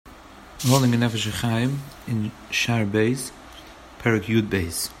Holding a Nefesh HaChaim in Shaar Beis, Perek Yud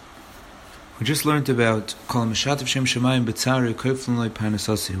Beis. We just learned about Kol Meshatev Shem Shemayim B'tzar Yekoflin Lo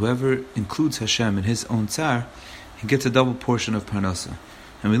Parnasasi. Whoever includes Hashem in his own tzar, he gets a double portion of Parnasa.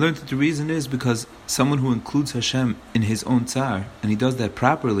 And we learned that the reason is because someone who includes Hashem in his own tzar, and he does that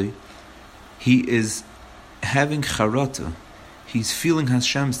properly, he is having charata. He's feeling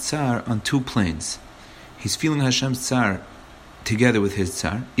Hashem's tzar on two planes. He's feeling Hashem's tzar together with his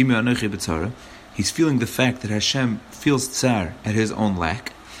tzar. He's feeling the fact that Hashem feels tzar at his own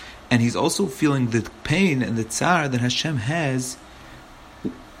lack, and he's also feeling the pain and the tzar that Hashem has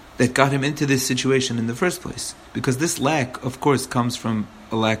that got him into this situation in the first place. Because this lack, of course, comes from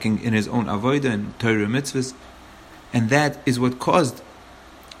a lacking in his own avodah and Torah mitzvahs, and that is what caused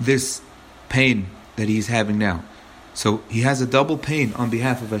this pain that he's having now. So he has a double pain on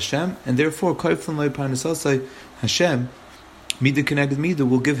behalf of Hashem, and therefore Hashem, Midah connected Midah,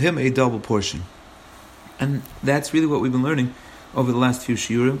 will give him a double portion. And that's really what we've been learning over the last few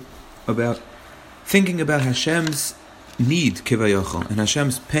shiurim, about thinking about Hashem's need, kivayachol, and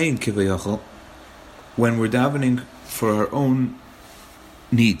Hashem's pain, kivayachol, when we're davening for our own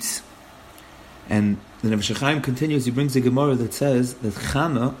needs. And the Nefesh HaChaim continues, he brings a Gemara that says that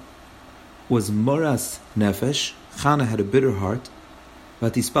Chana was moras nefesh. Chana had a bitter heart,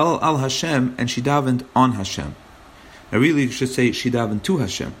 but hispalal al Hashem, and she davened on Hashem. I really should say she davened to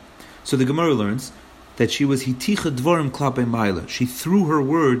Hashem. So the Gemara learns that she was hiticha dvorim klape maila. She threw her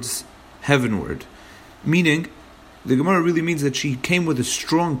words heavenward, meaning the Gemara really means that she came with a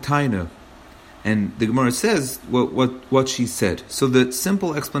strong taina, and the Gemara says what she said. So the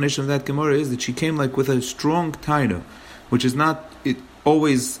simple explanation of that Gemara is that she came like with a strong taina, which is not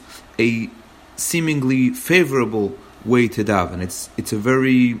always a seemingly favorable way to daven. It's a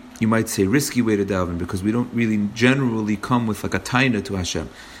very, you might say, risky way to daven, because we don't really generally come with like a taina to Hashem.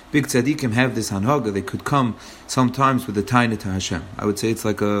 Big tzaddikim have this hanhaga. They could come sometimes with a taina to Hashem. I would say it's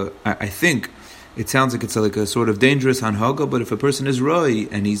like I think it sounds like it's like a sort of dangerous hanhaga, but if a person is roi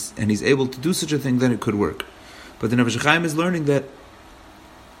and he's able to do such a thing, then it could work. But the Nefesh HaChaim is learning that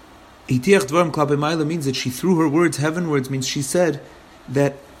hitiach dvarim klape maila means that she threw her words heavenwards, means she said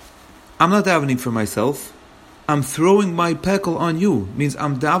that I'm not davening for myself, I'm throwing my pekel on you. Means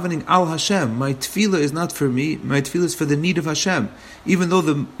I'm davening al Hashem. My tefillah is not for me. My tefillah is for the need of Hashem. Even though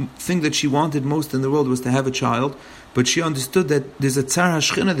the thing that she wanted most in the world was to have a child, but she understood that there's a tzar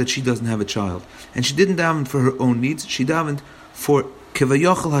hashchina that she doesn't have a child. And she didn't daven for her own needs. She davened for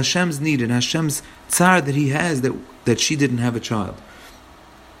kivayachal Hashem's need and Hashem's tzar that he has that she didn't have a child.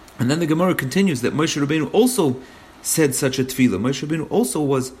 And then the Gemara continues that Moshe Rabbeinu also said such a tefillah. Moshe Rabbeinu also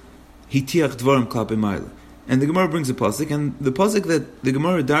was hitiach dvarim klape maila. And the Gemara brings a pasuk, and the pasuk that the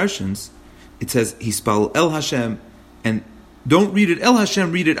Gemara darshans, it says hispal el Hashem, and don't read it el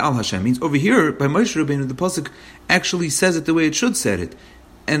Hashem, read it al Hashem. Means over here by Moshe Rabbeinu the pasuk actually says it the way it should said it,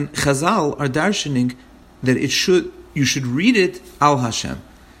 and Chazal are darshaning that you should read it al Hashem.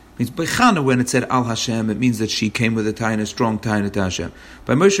 Means by Chana when it said al Hashem, it means that she came with a taina, strong taina to Hashem.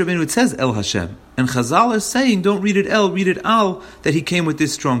 By Moshe Rabbeinu it says el Hashem, and Chazal is saying don't read it el, read it al, that he came with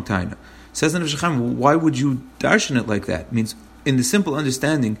this strong taina. Says the Nefesh HaChaim, why would you darshan it like that? It means in the simple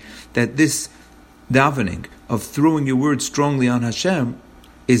understanding that this davening of throwing your words strongly on Hashem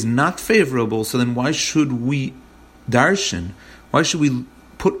is not favorable, so then why should we darshan? Why should we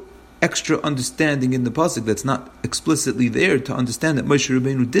put extra understanding in the pasuk that's not explicitly there to understand that Moshe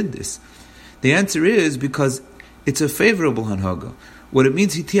Rabbeinu did this? The answer is because it's a favorable hanhaga. What it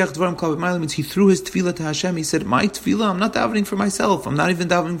means, hitiach dvarim klape maila, means he threw his tefillah to Hashem. He said, my tefillah, I'm not davening for myself. I'm not even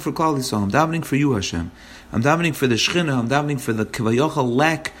davening for Klal Yisrael. I'm davening for you, Hashem. I'm davening for the Shechina. I'm davening for the kivayachal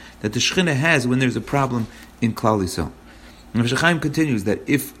lack that the Shechina has when there's a problem in Klal Yisrael. And Nefesh HaChaim continues that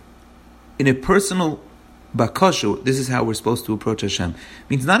if in a personal bakasha, this is how we're supposed to approach Hashem. It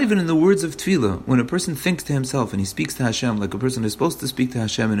means not even in the words of tefillah, when a person thinks to himself and he speaks to Hashem like a person is supposed to speak to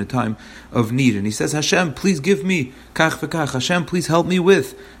Hashem in a time of need, and he says, Hashem, please give me kach v'kach, Hashem, please help me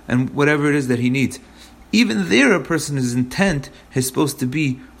with, and whatever it is that he needs. Even there, a person's intent is supposed to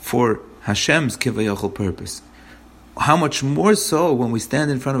be for Hashem's kivayachal purpose. How much more so when we stand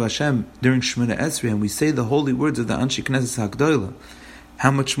in front of Hashem during Shemona Esrei and we say the holy words of the Anshe Knesset HaGdolah.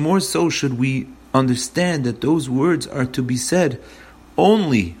 How much more so should we understand that those words are to be said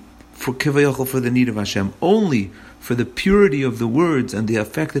only for kivayachal, for the need of Hashem, only for the purity of the words and the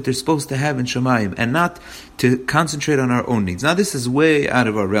effect that they're supposed to have in Shemayim, and not to concentrate on our own needs. Now this is way out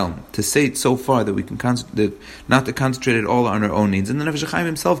of our realm, to say it so far that we can not to concentrate at all on our own needs. And the Nefesh HaChaim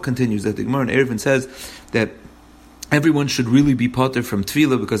himself continues that the Gemara in Eruvin says that everyone should really be potter from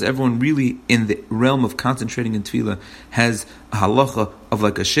tefillah, because everyone really in the realm of concentrating in tefillah has a halacha of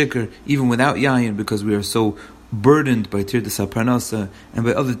like a shikr, even without yayin, because we are so burdened by tirdas haparnasa and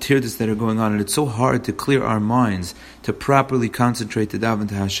by other tirdas that are going on, and it's so hard to clear our minds to properly concentrate to daven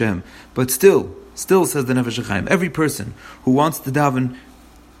to Hashem. But still says the Nefesh HaChaim, every person who wants to daven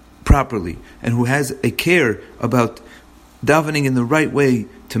properly and who has a care about davening in the right way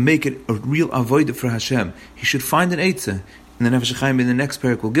to make it a real avodah for Hashem, he should find an eitzah. And the Nefesh HaChaim in the next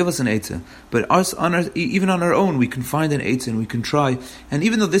Perek will give us an eitzah. But even on our own, we can find an eitzah and we can try. And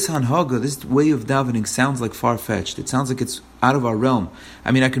even though this hanhaga, this way of davening sounds like far-fetched, it sounds like it's out of our realm.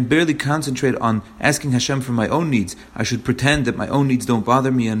 I mean, I can barely concentrate on asking Hashem for my own needs. I should pretend that my own needs don't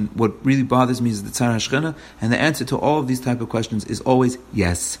bother me, and what really bothers me is the tzar hashchina. And the answer to all of these type of questions is always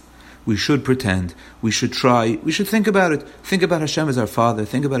yes. We should pretend, we should try, we should think about it. Think about Hashem as our Father,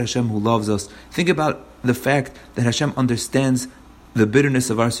 think about Hashem who loves us, think about the fact that Hashem understands the bitterness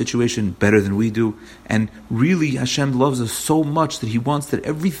of our situation better than we do, and really Hashem loves us so much that He wants that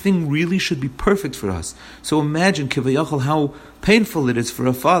everything really should be perfect for us. So imagine, kivayachal, how painful it is for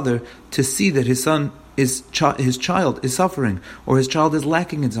a father to see that his son his child is suffering, or his child is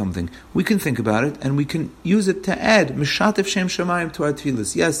lacking in something. We can think about it, and we can use it to add mishatev shem shemayim to our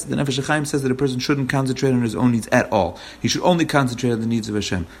tefillas. Yes, the Nefesh HaChaim says that a person shouldn't concentrate on his own needs at all. He should only concentrate on the needs of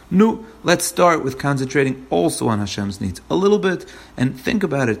Hashem. No, let's start with concentrating also on Hashem's needs a little bit, and think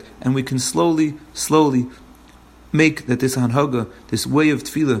about it, and we can slowly make that this hanhaga, this way of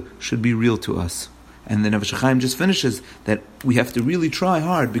tefillah, should be real to us. And the Nefesh HaChaim just finishes that we have to really try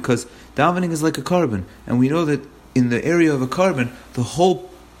hard, because davening is like a carbon, and we know that in the area of a carbon, the whole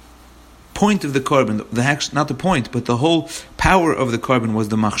point of the carbon, not the point, but the whole power of the carbon was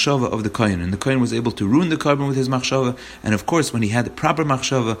the machshava of the kohen, and the kohen was able to ruin the carbon with his machshava, and of course when he had the proper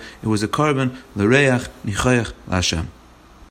machshava, it was a carbon l'reach nichayach l'Hashem.